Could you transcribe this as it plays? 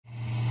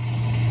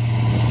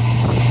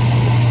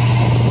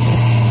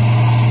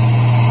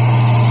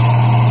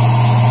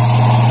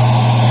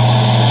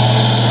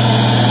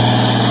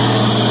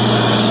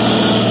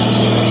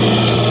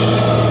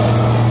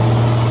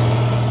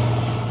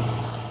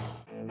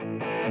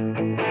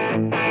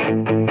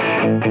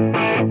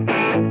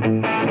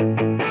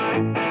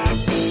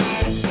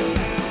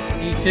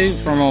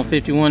YouTube from all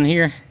 51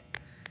 here.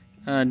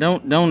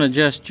 Don't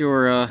adjust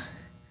your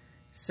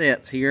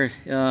sets here.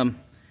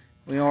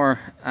 We are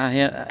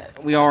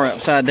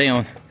upside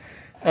down.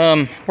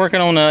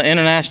 Working on an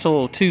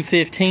International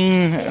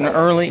 215, an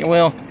early,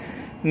 well,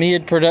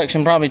 mid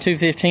production, probably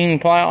 215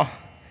 plow,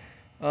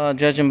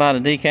 judging by the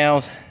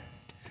decals.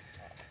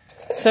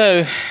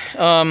 So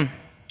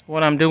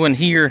what I'm doing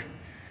here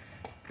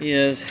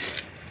is,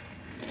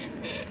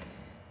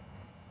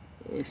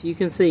 if you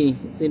can see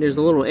there's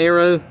a little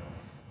arrow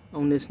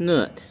on this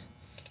nut,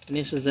 and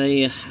this is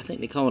a, I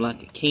think they call it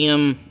like a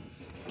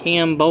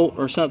cam bolt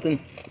or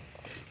something.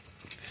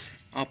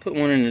 I'll put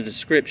one in the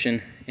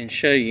description and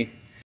show you.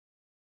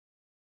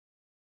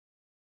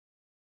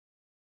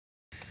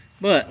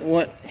 But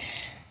what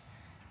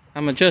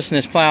I'm adjusting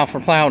this plow for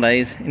plow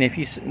days, and if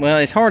you, well,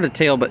 it's hard to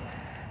tell, but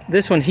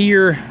this one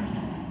here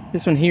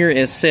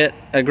is set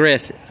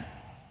aggressive.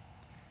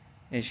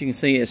 As you can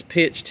see, it's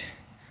pitched.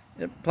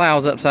 It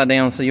plows upside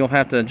down, so you'll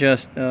have to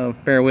adjust.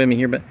 Bear with me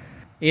here, but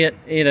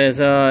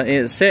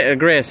it's set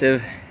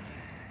aggressive.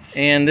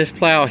 And this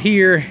plow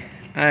here,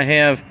 I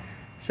have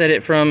set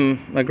it from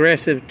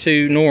aggressive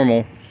to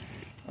normal.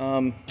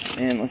 And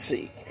let's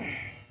see.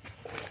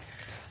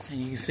 And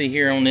you can see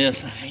here on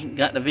this, I ain't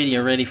got the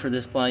video ready for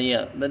this plow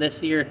yet, but this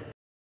here.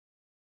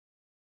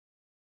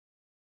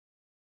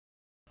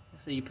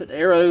 So you put the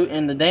arrow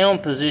in the down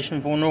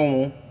position for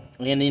normal,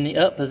 and in the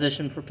up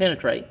position for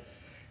penetrate.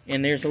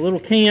 And there's a little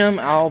cam.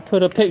 I'll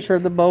put a picture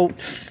of the bolt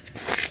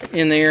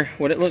in there,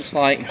 what it looks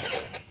like.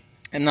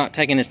 I'm not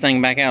taking this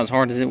thing back out as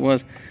hard as it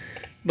was,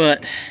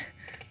 but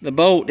the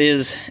bolt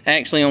is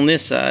actually on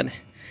this side,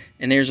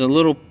 and there's a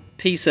little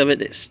piece of it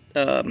that's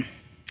a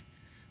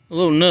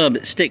little nub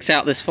that sticks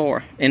out this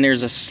far, and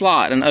there's a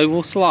slot, an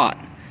oval slot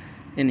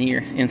in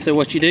here. And so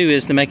what you do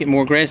is, to make it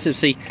more aggressive,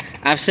 see,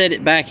 I've set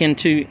it back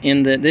into,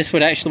 this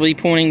would actually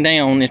be pointing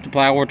down if the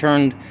plow were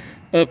turned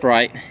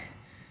upright.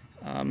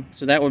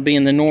 So that would be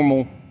in the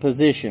normal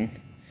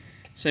position.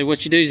 So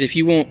what you do is, if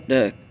you want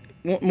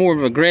more of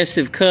an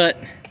aggressive cut,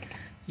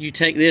 you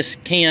take this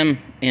cam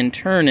and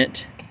turn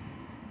it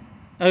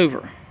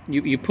over.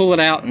 You pull it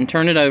out and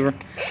turn it over,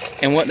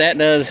 and what that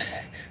does,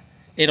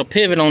 it'll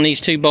pivot on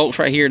these two bolts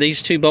right here.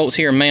 These two bolts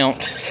here mount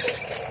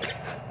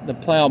the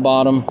plow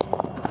bottom,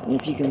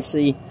 if you can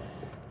see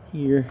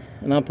here,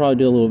 and I'll probably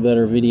do a little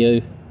better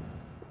video.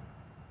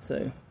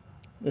 So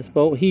this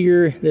bolt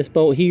here, and this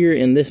bolt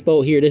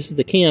here, this is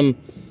the cam.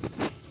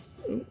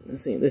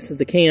 Let's see, this is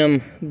the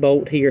cam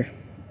bolt here,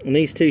 and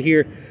these two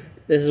here,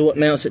 this is what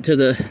mounts it to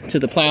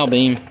the plow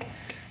beam.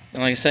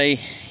 And like I say,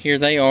 here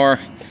they are,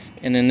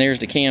 and then there's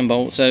the cam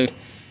bolt. So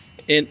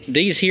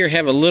these here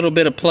have a little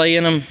bit of play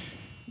in them.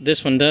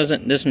 This one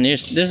doesn't. This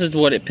is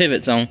what it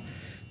pivots on.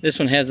 This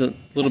one has a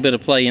little bit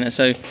of play in it.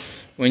 So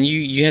when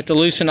you have to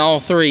loosen all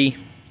three,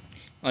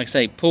 like I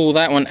say, pull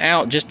that one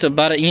out just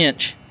about 1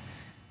 inch,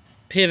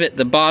 pivot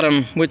the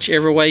bottom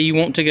whichever way you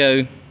want to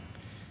go,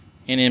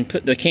 and then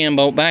put the cam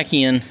bolt back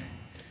in,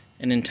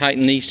 and then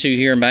tighten these two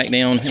here and back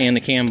down, and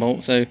the cam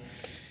bolt. So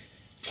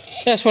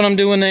that's what I'm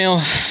doing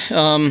now.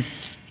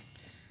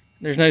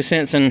 There's no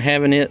sense in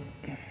having it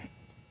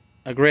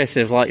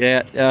aggressive like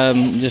that.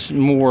 Just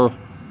more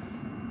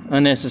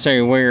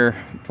unnecessary wear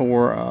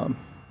for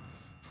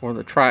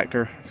the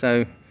tractor.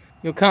 So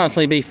you'll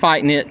constantly be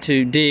fighting it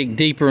to dig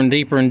deeper and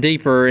deeper and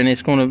deeper, and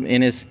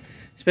it's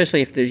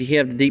especially if you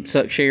have the deep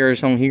suck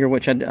shears on here,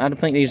 which I don't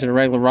think these are the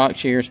regular rock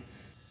shears.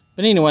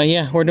 But anyway,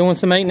 yeah, we're doing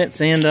some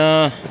maintenance, and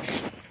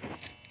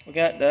we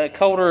got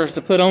coulters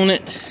to put on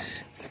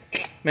it,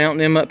 mounting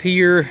them up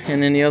here,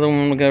 and then the other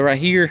one will go right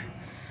here.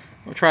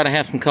 We'll try to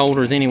have some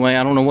coulters anyway.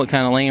 I don't know what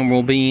kind of land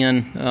we'll be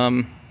in,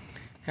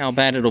 how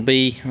bad it'll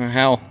be, or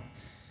how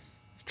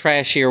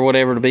trashy or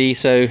whatever it'll be.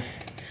 So,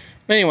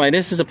 but anyway,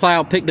 this is a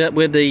plow picked up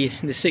with the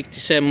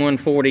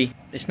 67-140.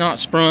 It's not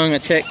sprung. I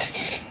checked.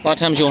 A lot of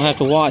times you'll have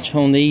to watch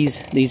on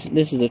these.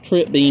 This is a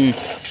trip beam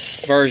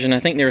version. I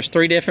think there's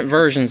 3 different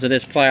versions of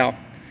this plow.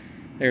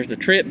 There's the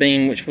trip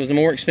beam, which was the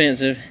more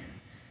expensive,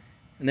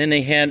 and then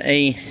they had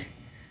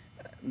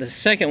the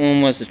second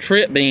one was the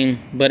trip beam,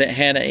 but it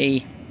had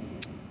a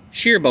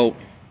shear bolt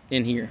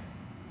in here.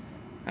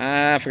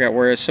 I forgot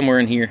where, it's somewhere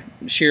in here.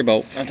 Shear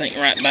bolt, I think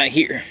right back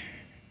here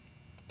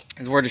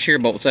is where the shear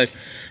bolt. So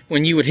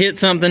when you would hit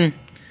something,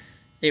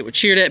 it would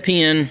shear that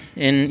pin,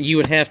 and you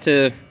would have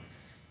to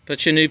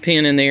put your new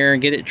pin in there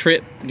and get it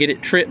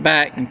tripped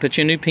back and put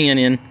your new pin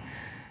in.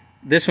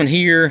 This one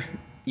here,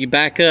 you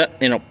back up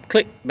and it'll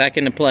click back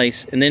into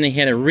place. And then they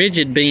had a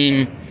rigid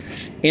beam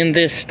in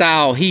this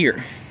style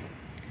here.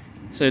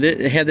 So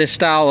it had this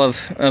style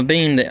of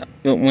beam that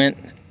went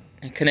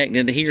and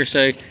connected to here.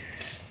 So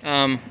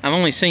I've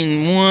only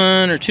seen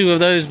 1 or 2 of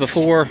those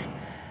before,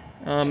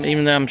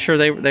 even though I'm sure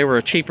they were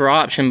a cheaper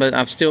option. But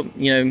I've still,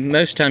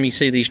 most of the time you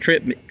see these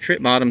trip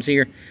bottoms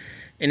here.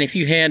 And if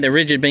you had a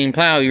rigid beam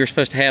plow, you're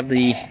supposed to have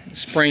the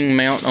spring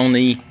mount on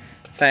the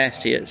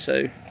fast hit.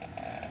 So,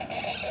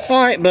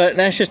 all right, but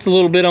that's just a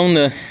little bit on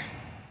the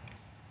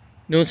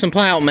doing some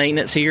plow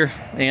maintenance here,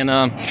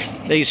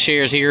 and these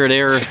shears here,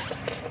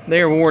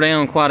 they're wore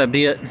down quite a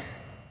bit,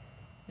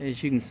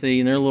 as you can see,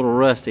 and they're a little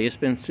rusty. It's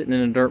been sitting in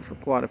the dirt for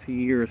quite a few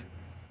years,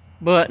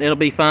 but it'll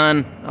be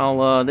fine.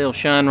 They'll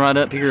shine right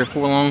up here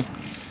before long,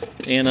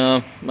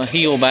 and my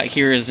heel back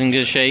here is in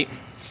good shape.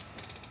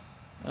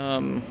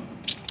 Let's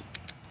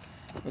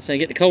say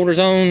get the colders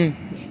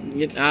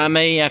on. I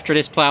may, after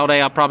this plow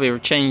day, I'll probably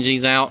change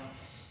these out.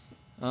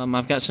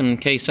 I've got some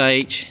Case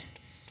IH,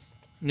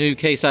 new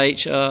Case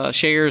IH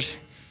shears,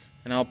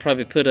 and I'll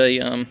probably put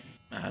a, I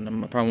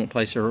probably won't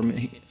place a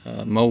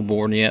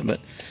Moldboard yet, but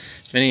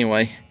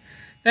anyway,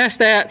 that's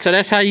that. So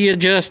that's how you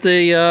adjust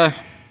the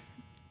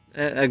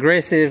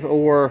aggressive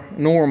or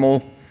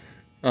normal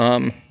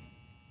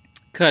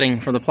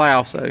cutting for the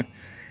plow. So,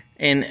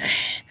 and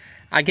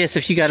I guess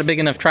if you got a big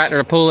enough tractor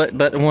to pull it,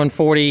 but the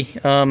 140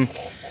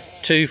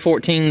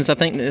 214s, I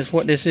think is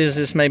what this is.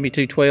 This may be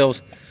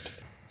 212s.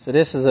 So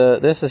here's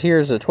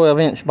a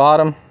 12-inch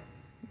bottom.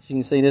 As you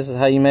can see, this is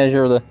how you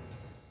measure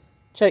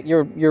check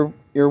your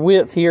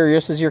width here.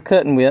 This is your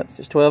cutting width.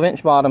 It's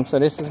 12-inch bottom. So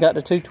this has got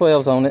the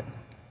 212s on it.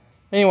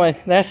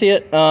 Anyway, that's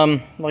it.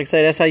 Like I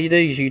say, that's how you do.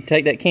 You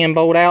take that cam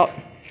bolt out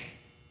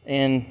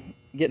and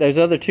get those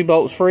other 2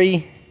 bolts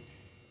free.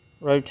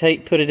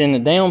 Rotate, put it in the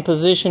down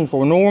position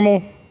for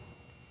normal,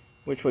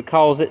 which would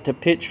cause it to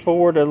pitch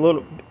forward a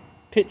little,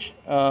 pitch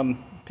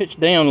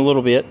down a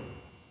little bit.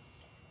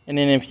 And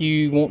then if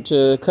you want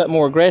to cut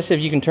more aggressive,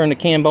 you can turn the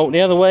cam bolt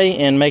the other way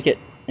and make it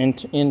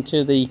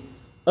into the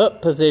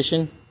up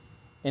position,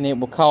 and it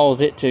will cause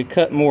it to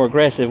cut more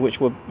aggressive, which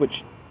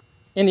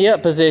in the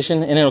up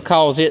position, and it'll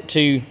cause it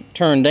to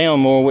turn down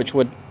more, which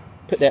would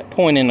put that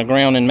point in the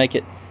ground and make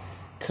it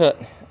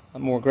cut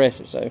more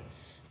aggressive. So,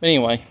 but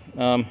anyway,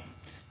 I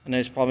know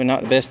it's probably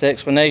not the best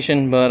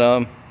explanation, but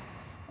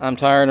I'm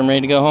tired. I'm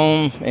ready to go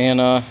home,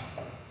 and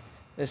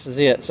this is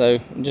it. So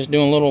I'm just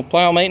doing a little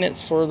plow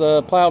maintenance for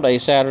the plow day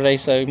Saturday,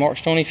 so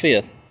March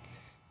 25th.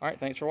 All right,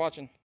 thanks for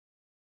watching.